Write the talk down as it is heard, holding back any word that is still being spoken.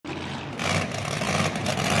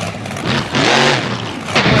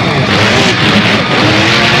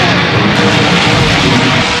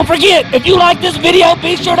forget, if you like this video,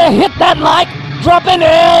 be sure to hit that like, drop an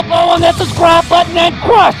elbow on that subscribe button, and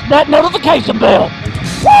crush that notification bell.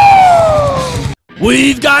 Woo!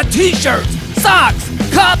 We've got t-shirts, socks,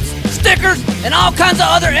 cups, stickers, and all kinds of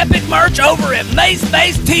other epic merch over at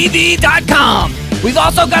macemacetv.com. We've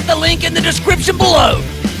also got the link in the description below.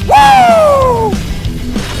 Woo!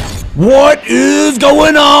 What is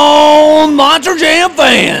going on, Monster Jam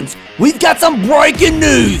fans? We've got some breaking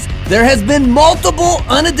news. There has been multiple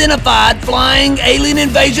unidentified flying alien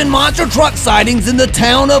invasion monster truck sightings in the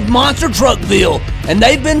town of Monster Truckville, and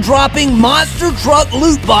they've been dropping monster truck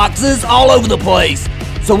loot boxes all over the place.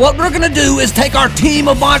 So what we're gonna do is take our team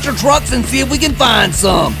of monster trucks and see if we can find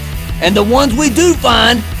some. And the ones we do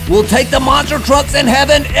find, we'll take the monster trucks and have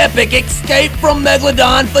an epic escape from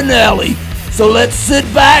Megalodon finale. So let's sit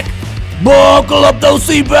back, buckle up those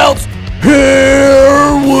seatbelts.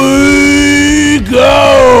 Here we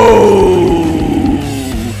go!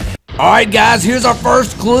 Alright guys, here's our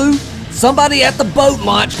first clue. Somebody at the boat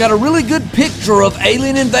launch got a really good picture of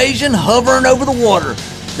alien invasion hovering over the water.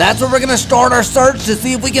 That's where we're gonna start our search to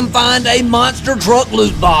see if we can find a monster truck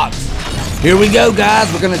loot box. Here we go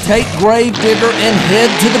guys, we're gonna take Gravedigger and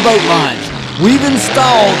head to the boat launch. We've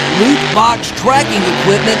installed loot box tracking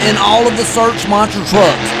equipment in all of the search monster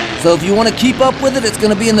trucks. So if you want to keep up with it, it's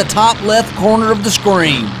going to be in the top left corner of the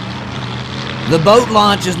screen. The boat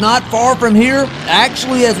launch is not far from here.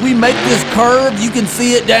 Actually, as we make this curve, you can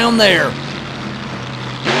see it down there.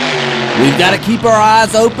 We've got to keep our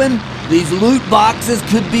eyes open. These loot boxes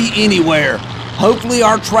could be anywhere. Hopefully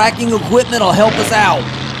our tracking equipment will help us out.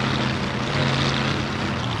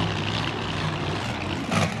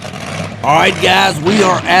 Alright guys, we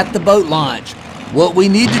are at the boat launch. What we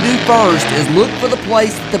need to do first is look for the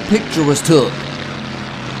place that the picture was took.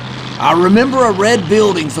 I remember a red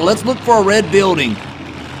building, so let's look for a red building.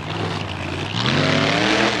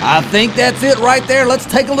 I think that's it right there. Let's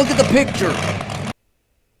take a look at the picture.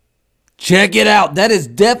 Check it out. That is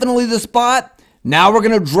definitely the spot. Now we're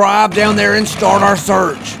going to drive down there and start our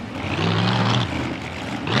search.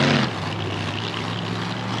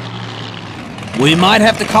 We might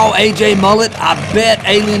have to call AJ Mullet. I bet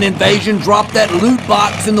Alien Invasion dropped that loot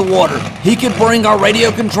box in the water. He could bring our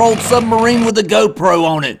radio-controlled submarine with a GoPro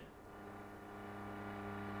on it.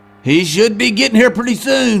 He should be getting here pretty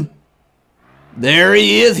soon. There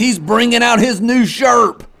he is. He's bringing out his new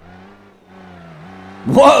Sherp.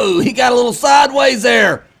 Whoa, he got a little sideways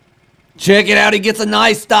there. Check it out. He gets a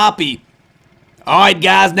nice stoppie. All right,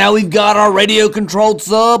 guys. Now we've got our radio-controlled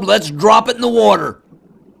sub. Let's drop it in the water.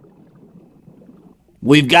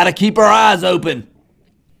 We've got to keep our eyes open.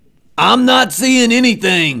 I'm not seeing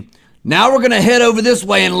anything. Now we're going to head over this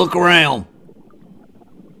way and look around.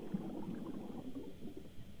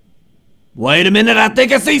 Wait a minute, I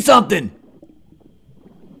think I see something.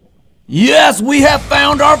 Yes, we have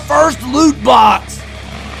found our first loot box.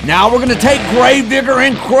 Now we're going to take Gravedigger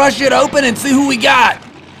and crush it open and see who we got.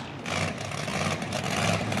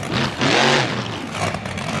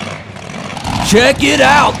 Check it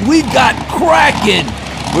out, we've got Kraken.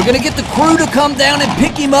 We're gonna get the crew to come down and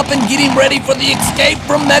pick him up and get him ready for the escape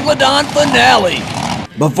from Megalodon finale.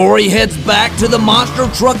 Before he heads back to the monster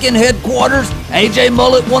trucking headquarters, AJ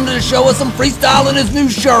Mullet wanted to show us some freestyle in his new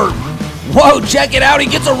shirt. Whoa, check it out, he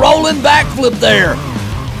gets a rolling backflip there.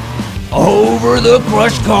 Over the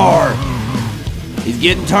crushed car. He's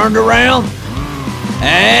getting turned around,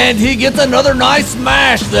 and he gets another nice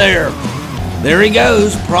smash there. There he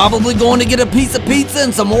goes, probably going to get a piece of pizza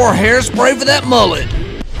and some more hairspray for that mullet.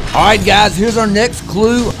 Alright guys, here's our next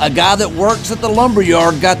clue. A guy that works at the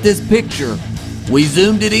lumberyard got this picture. We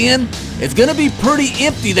zoomed it in. It's going to be pretty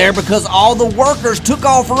empty there because all the workers took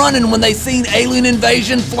off running when they seen alien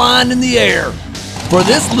invasion flying in the air. For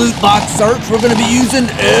this loot box search, we're going to be using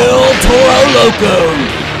El Toro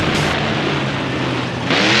Loco.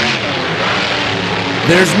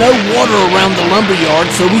 There's no water around the lumberyard,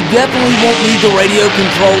 so we definitely won't need the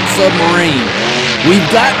radio-controlled submarine. We've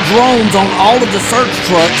got drones on all of the search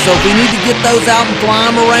trucks, so if we need to get those out and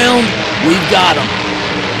fly them around, we've got them.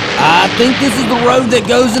 I think this is the road that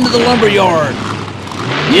goes into the lumberyard.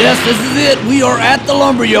 Yes, this is it. We are at the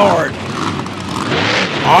lumberyard.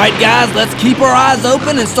 Alright guys, let's keep our eyes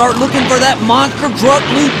open and start looking for that monster truck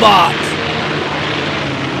loot box.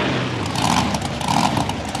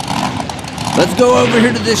 Let's go over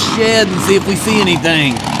here to this shed and see if we see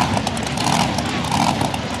anything.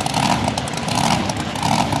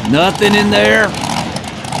 Nothing in there.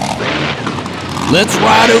 Let's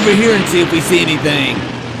ride over here and see if we see anything.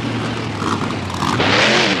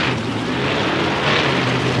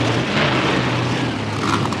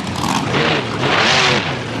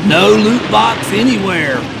 No loot box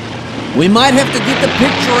anywhere. We might have to get the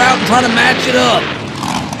picture out and try to match it up.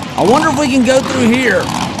 I wonder if we can go through here.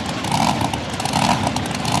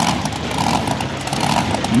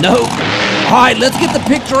 Nope. All right, let's get the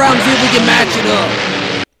picture out and see if we can match it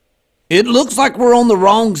up. It looks like we're on the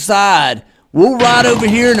wrong side. We'll ride over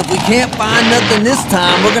here, and if we can't find nothing this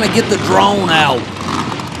time, we're gonna get the drone out.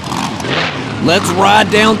 Let's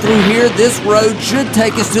ride down through here. This road should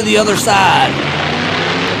take us to the other side.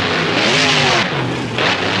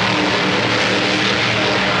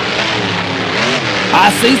 I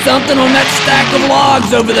see something on that stack of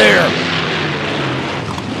logs over there.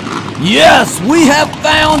 Yes, we have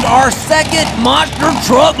found our second monster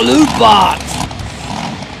truck loot box.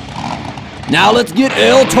 Now let's get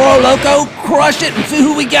El Toro Loco, crush it, and see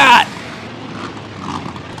who we got.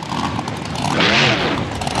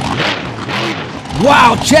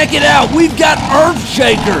 Wow, check it out. We've got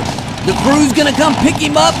Earthshaker. The crew's gonna come pick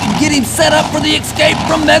him up and get him set up for the Escape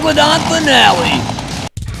from Megalodon finale.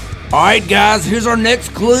 All right, guys, here's our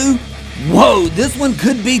next clue. Whoa, this one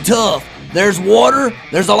could be tough. There's water,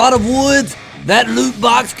 there's a lot of woods. That loot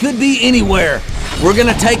box could be anywhere. We're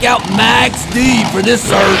gonna take out Max D for this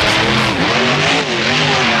search.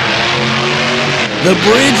 The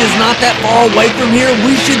bridge is not that far away from here.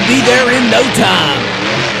 We should be there in no time.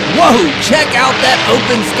 Whoa, check out that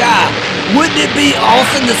open sky. Wouldn't it be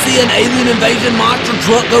awesome to see an alien invasion monster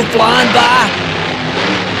truck go flying by?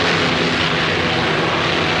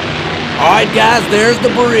 All right, guys, there's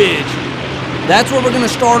the bridge. That's where we're gonna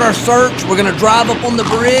start our search. We're gonna drive up on the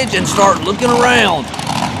bridge and start looking around.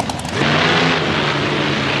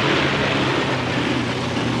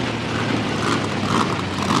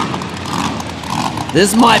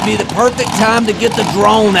 This might be the perfect time to get the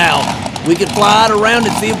drone out. We could fly it around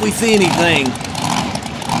and see if we see anything.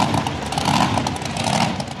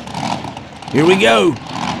 Here we go.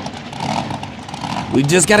 We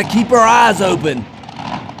just gotta keep our eyes open.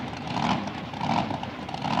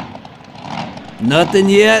 Nothing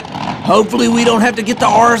yet. Hopefully we don't have to get the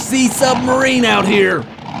RC submarine out here.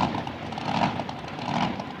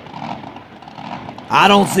 I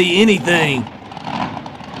don't see anything.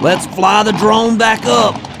 Let's fly the drone back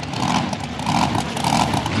up.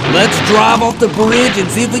 Let's drive off the bridge and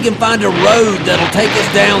see if we can find a road that'll take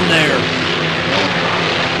us down there.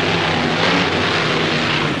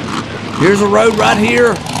 Here's a road right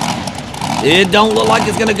here. It don't look like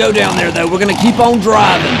it's gonna go down there though. We're gonna keep on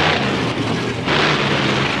driving.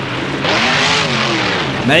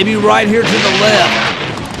 Maybe right here to the left.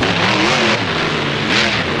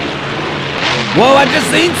 Whoa, I just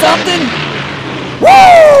seen something.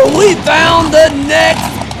 Woo! We found the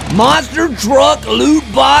next monster truck loot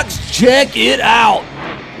box. Check it out.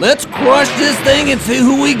 Let's crush this thing and see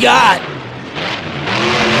who we got.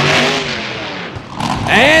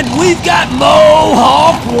 And we've got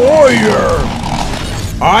Mohawk Warrior.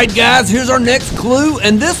 All right, guys, here's our next clue,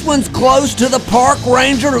 and this one's close to the Park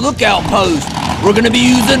Ranger lookout post. We're gonna be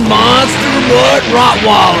using Monster Mutt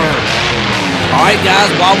Rottweiler. All right, guys,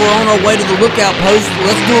 while we're on our way to the lookout post,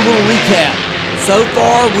 let's do a little recap. So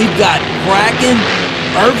far, we've got Kraken,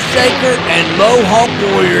 Earthshaker, and Mohawk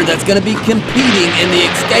Warrior that's gonna be competing in the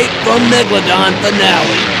Escape from Megalodon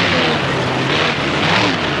finale.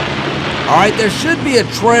 All right, there should be a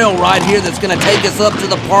trail right here that's gonna take us up to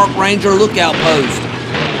the Park Ranger lookout post.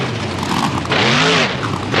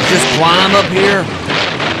 Just climb up here.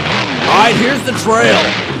 All right, here's the trail.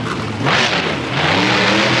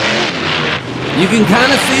 You can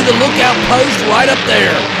kind of see the lookout post right up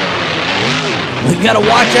there. We've got to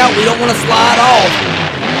watch out. We don't want to slide off.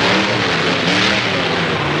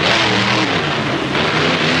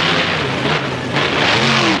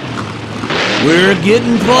 We're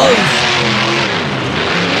getting close.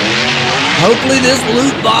 Hopefully this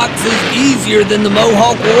loot box is easier than the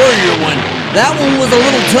Mohawk Warrior one. That one was a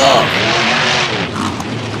little tough.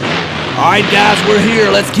 All right, guys, we're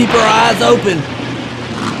here. Let's keep our eyes open.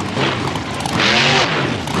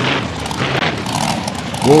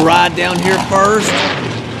 We'll ride down here first.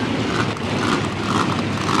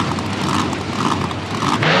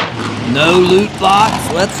 No loot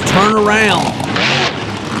box. Let's turn around.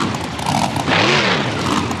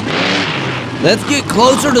 Let's get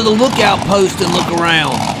closer to the lookout post and look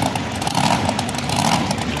around.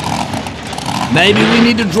 Maybe we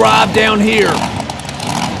need to drive down here.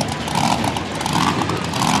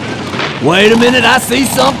 Wait a minute, I see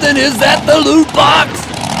something. Is that the loot box?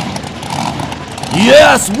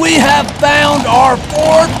 Yes, we have found our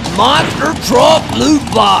fourth monster truck loot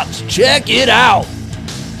box. Check it out.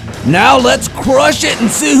 Now let's crush it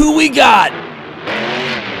and see who we got.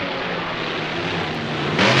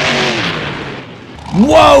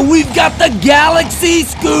 Whoa, we've got the Galaxy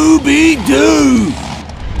Scooby-Doo!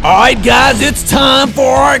 Alright guys, it's time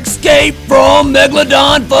for our Escape from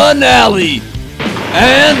Megalodon finale!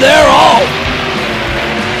 And they're off!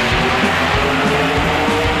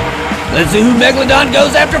 Let's see who Megalodon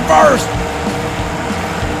goes after first!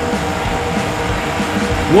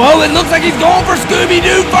 Whoa, it looks like he's going for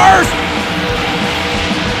Scooby-Doo first!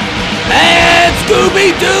 And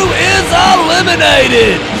Scooby-Doo is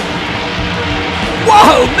eliminated!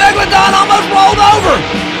 Whoa, Megalodon almost rolled over!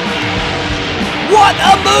 What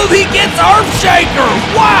a move! He gets Earthshaker!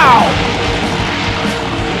 Wow!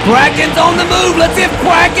 Kraken's on the move. Let's see if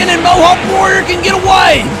Kraken and Mohawk Warrior can get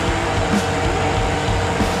away.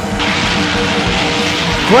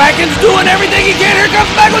 Kraken's doing everything he can. Here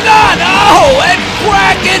comes Megalodon! Oh, and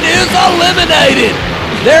Kraken is eliminated!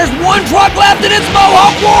 There's one truck left and it's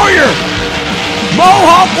Mohawk Warrior!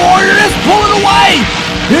 Mohawk Warrior is pulling away!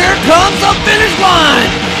 Here comes the finish line!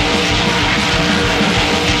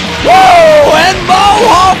 Whoa! And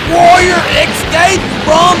Mohawk Warrior escaped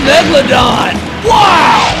from Megalodon!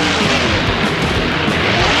 Wow!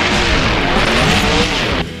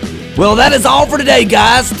 Well, that is all for today,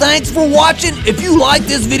 guys. Thanks for watching. If you like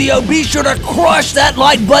this video, be sure to crush that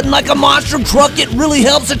like button like a monster truck. It really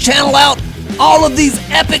helps the channel out. All of these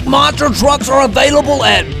epic monster trucks are available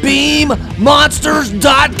at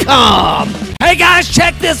BeamMonsters.com. Hey guys,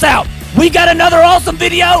 check this out. We got another awesome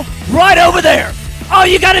video right over there. All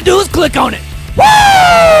you gotta do is click on it.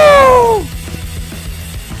 Woo!